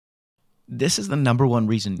this is the number one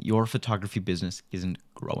reason your photography business isn't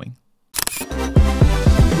growing.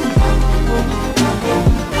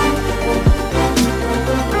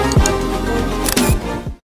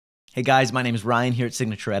 Hey guys, my name is Ryan here at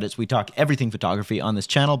Signature Edits. We talk everything photography on this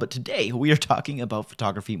channel, but today we are talking about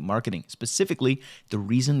photography marketing, specifically the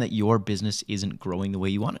reason that your business isn't growing the way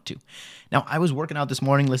you want it to. Now, I was working out this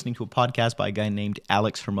morning listening to a podcast by a guy named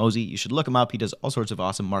Alex Hermosi. You should look him up. He does all sorts of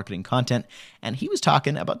awesome marketing content, and he was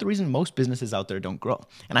talking about the reason most businesses out there don't grow.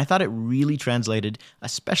 And I thought it really translated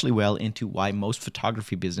especially well into why most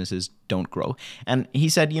photography businesses don't grow. And he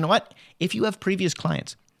said, you know what? If you have previous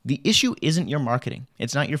clients, the issue isn't your marketing.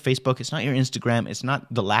 It's not your Facebook. It's not your Instagram. It's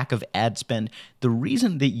not the lack of ad spend. The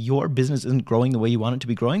reason that your business isn't growing the way you want it to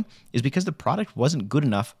be growing is because the product wasn't good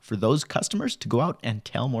enough for those customers to go out and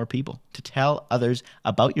tell more people, to tell others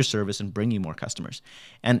about your service and bring you more customers.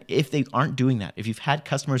 And if they aren't doing that, if you've had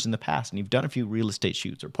customers in the past and you've done a few real estate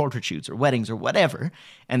shoots or portrait shoots or weddings or whatever,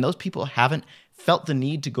 and those people haven't felt the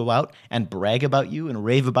need to go out and brag about you and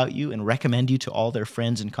rave about you and recommend you to all their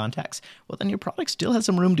friends and contacts, well, then your product still has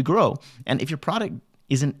some room to grow. And if your product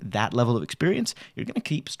isn't that level of experience, you're going to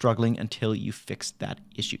keep struggling until you fix that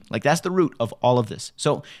issue. Like, that's the root of all of this.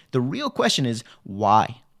 So the real question is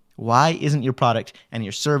why? Why isn't your product and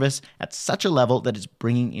your service at such a level that it's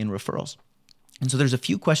bringing in referrals? And so there's a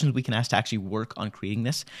few questions we can ask to actually work on creating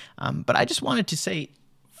this. But I just wanted to say,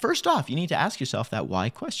 first off, you need to ask yourself that why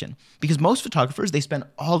question, because most photographers, they spend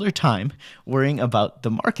all their time worrying about the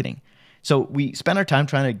marketing. So we spend our time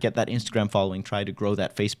trying to get that Instagram following, try to grow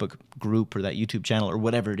that Facebook group or that YouTube channel or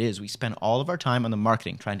whatever it is. We spend all of our time on the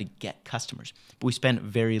marketing, trying to get customers, but we spend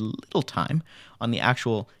very little time on the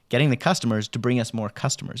actual getting the customers to bring us more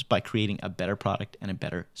customers by creating a better product and a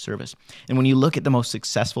better service. And when you look at the most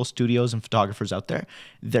successful studios and photographers out there,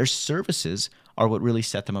 their services are what really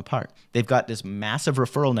set them apart. They've got this massive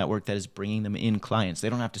referral network that is bringing them in clients. They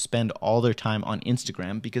don't have to spend all their time on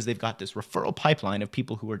Instagram because they've got this referral pipeline of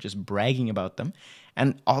people who are just bragging about them,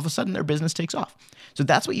 and all of a sudden their business takes off. So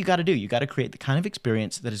that's what you got to do. You got to create the kind of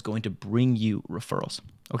experience that is going to bring you referrals.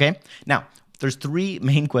 Okay? Now, there's three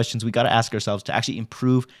main questions we got to ask ourselves to actually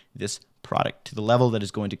improve this product to the level that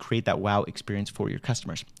is going to create that wow experience for your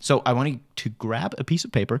customers. So I want you to grab a piece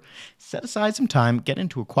of paper, set aside some time, get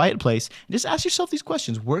into a quiet place, and just ask yourself these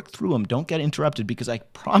questions. Work through them. Don't get interrupted, because I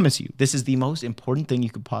promise you, this is the most important thing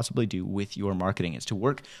you could possibly do with your marketing, is to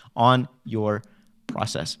work on your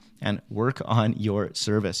process and work on your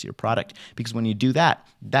service, your product. Because when you do that,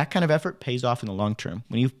 that kind of effort pays off in the long term.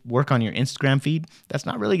 When you work on your Instagram feed, that's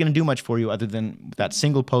not really going to do much for you other than that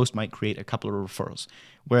single post might create a couple of referrals.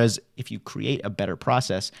 Whereas if you create a better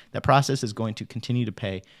process, that process is going to continue to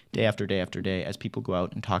pay day after day after day as people go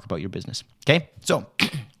out and talk about your business. Okay? So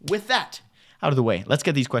with that out of the way, let's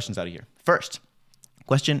get these questions out of here. First,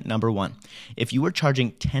 question number one. If you were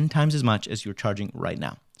charging 10 times as much as you're charging right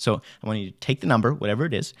now, so I want you to take the number, whatever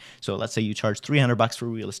it is. So let's say you charge $300 for a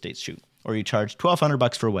real estate shoot, or you charge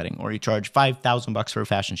 $1,200 for a wedding, or you charge $5,000 for a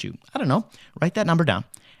fashion shoot. I don't know. Write that number down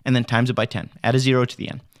and then times it by 10. Add a zero to the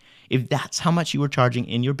end. If that's how much you were charging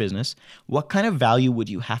in your business, what kind of value would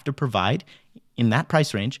you have to provide in that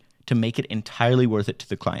price range to make it entirely worth it to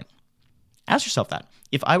the client? Ask yourself that.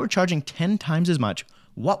 If I were charging 10 times as much,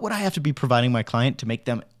 what would I have to be providing my client to make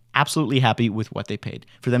them absolutely happy with what they paid?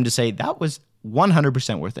 For them to say, that was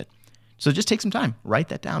 100% worth it. So just take some time, write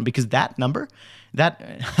that down, because that number,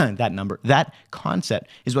 that concept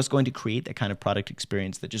is what's going to create that kind of product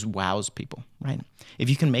experience that just wows people, right?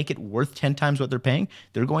 If you can make it worth 10 times what they're paying,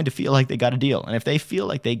 they're going to feel like they got a deal. And if they feel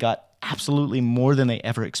like they got absolutely more than they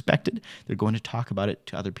ever expected, they're going to talk about it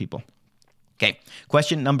to other people. Okay,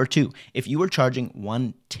 question number two. If you were charging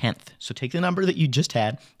 1/10, so take the number that you just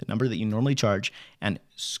had, the number that you normally charge, and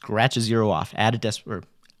scratch a zero off,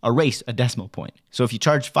 erase a decimal point. So if you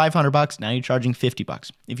charge $500, now you're charging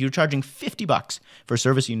 $50. If you're charging $50 for a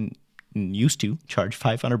service you used to charge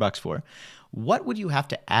 $500 for, what would you have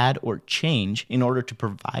to add or change in order to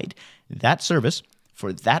provide that service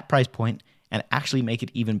for that price point and actually make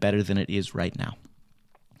it even better than it is right now?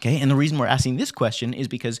 Okay, and the reason we're asking this question is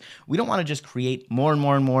because we don't want to just create more and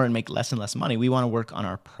more and more and make less and less money. We want to work on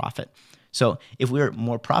our profit. So if we're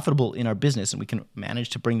more profitable in our business and we can manage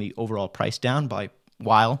to bring the overall price down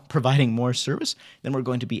while providing more service, then we're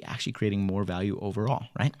going to be actually creating more value overall,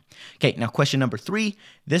 right? Okay, now question number three.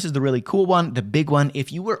 This is the really cool one, the big one.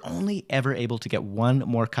 If you were only ever able to get one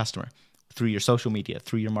more customer through your social media,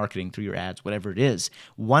 through your marketing, through your ads, whatever it is,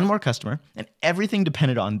 one more customer, and everything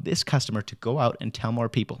depended on this customer to go out and tell more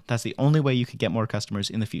people. That's the only way you could get more customers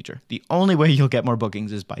in the future. The only way you'll get more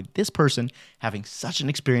bookings is by this person having such an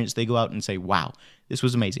experience, they go out and say, wow, this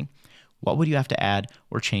was amazing. what would you have to add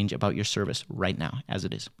or change about your service right now as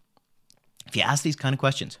it is? If you ask these kind of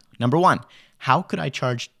questions, number one, how could I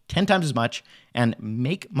charge 10 times as much and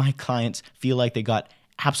make my clients feel like they got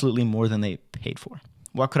absolutely more than they paid for?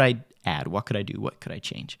 What could I add? What could I do? What could I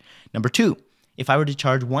change? Number two, if I were to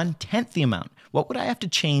charge 1/10 the amount, what would I have to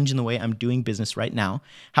change in the way I'm doing business right now?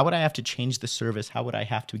 How would I have to change the service? How would I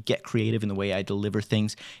have to get creative in the way I deliver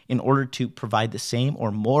things in order to provide the same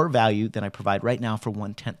or more value than I provide right now for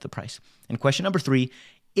 1/10 the price? And question number three,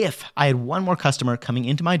 if I had one more customer coming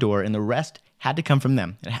into my door and the rest had to come from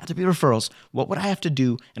them, it had to be referrals, what would I have to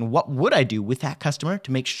do and what would I do with that customer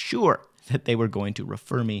to make sure that they were going to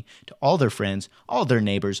refer me to all their friends, all their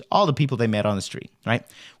neighbors, all the people they met on the street, right?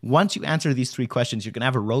 Once you answer these three questions, you're going to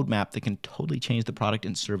have a roadmap that can totally change the product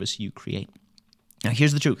and service you create. Now,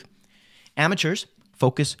 here's the truth. Amateurs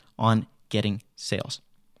focus on getting sales.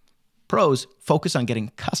 Pros focus on getting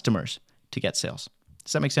customers to get sales.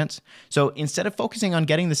 Does that make sense? So instead of focusing on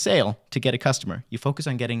getting the sale to get a customer, you focus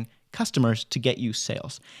on getting customers to get you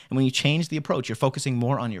sales. And when you change the approach, you're focusing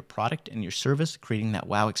more on your product and your service, creating that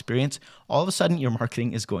wow experience, all of a sudden your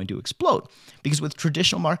marketing is going to explode. Because with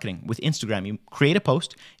traditional marketing, with Instagram, you create a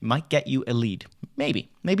post, it might get you a lead. Maybe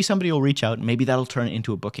somebody will reach out and maybe that'll turn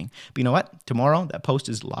into a booking. But you know what? Tomorrow that post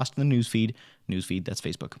is lost in the newsfeed, that's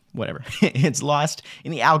Facebook, whatever. It's lost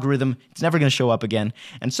in the algorithm. It's never going to show up again.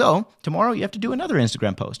 And so tomorrow you have to do another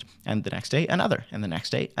Instagram post, and the next day another, and the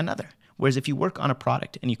next day another. Whereas if you work on a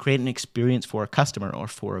product and you create an experience for a customer or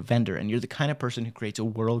for a vendor, and you're the kind of person who creates a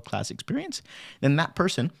world-class experience, then that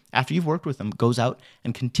person, after you've worked with them, goes out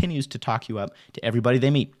and continues to talk you up to everybody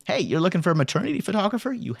they meet. Hey, you're looking for a maternity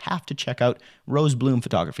photographer? You have to check out Rose Bloom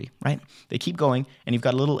Photography, right? They keep going, and you've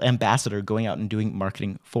got a little ambassador going out and doing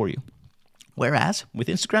marketing for you. Whereas with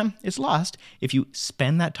Instagram, it's lost. If you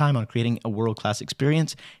spend that time on creating a world-class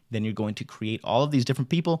experience, then you're going to create all of these different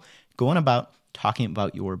people going about talking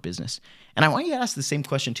about your business. And I want you to ask the same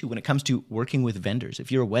question too when it comes to working with vendors. If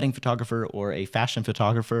you're a wedding photographer or a fashion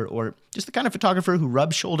photographer or just the kind of photographer who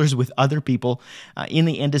rubs shoulders with other people in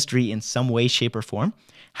the industry in some way, shape, or form,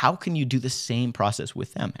 how can you do the same process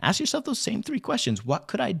with them? Ask yourself those same three questions. What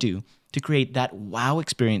could I do to create that wow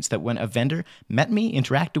experience that when a vendor met me,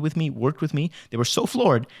 interacted with me, worked with me, they were so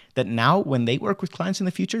floored that now when they work with clients in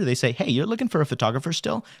the future, they say, hey, you're looking for a photographer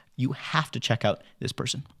still? You have to check out this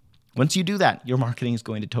person. Once you do that, your marketing is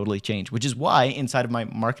going to totally change, which is why inside of my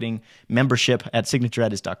marketing membership at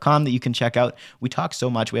signatureedits.com that you can check out, we talk so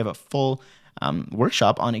much. We have a full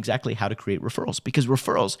workshop on exactly how to create referrals, because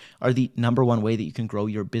referrals are the number one way that you can grow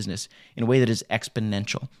your business in a way that is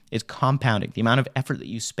exponential. It's compounding. The amount of effort that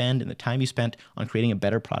you spend and the time you spent on creating a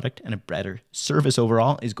better product and a better service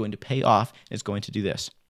overall is going to pay off. It's going to do this.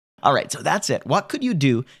 All right, so that's it. What could you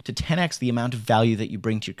do to 10x the amount of value that you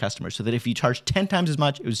bring to your customers so that if you charge 10 times as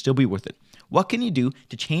much, it would still be worth it? What can you do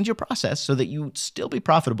to change your process so that you would still be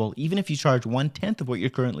profitable even if you charge 1/10 of what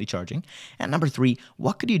you're currently charging? And number three,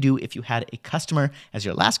 what could you do if you had a customer as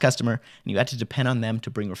your last customer and you had to depend on them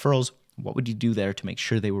to bring referrals? What would you do there to make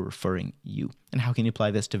sure they were referring you? And how can you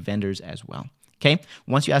apply this to vendors as well? Okay,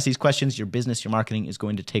 once you ask these questions, your business, your marketing is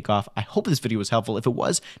going to take off. I hope this video was helpful. If it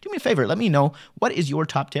was, do me a favor. Let me know, what is your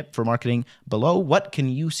top tip for marketing below? What can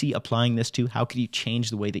you see applying this to? How can you change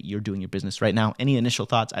the way that you're doing your business right now? Any initial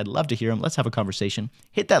thoughts? I'd love to hear them. Let's have a conversation.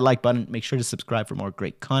 Hit that like button. Make sure to subscribe for more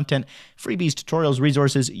great content, freebies, tutorials,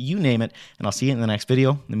 resources, you name it. And I'll see you in the next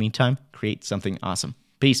video. In the meantime, create something awesome.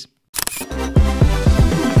 Peace.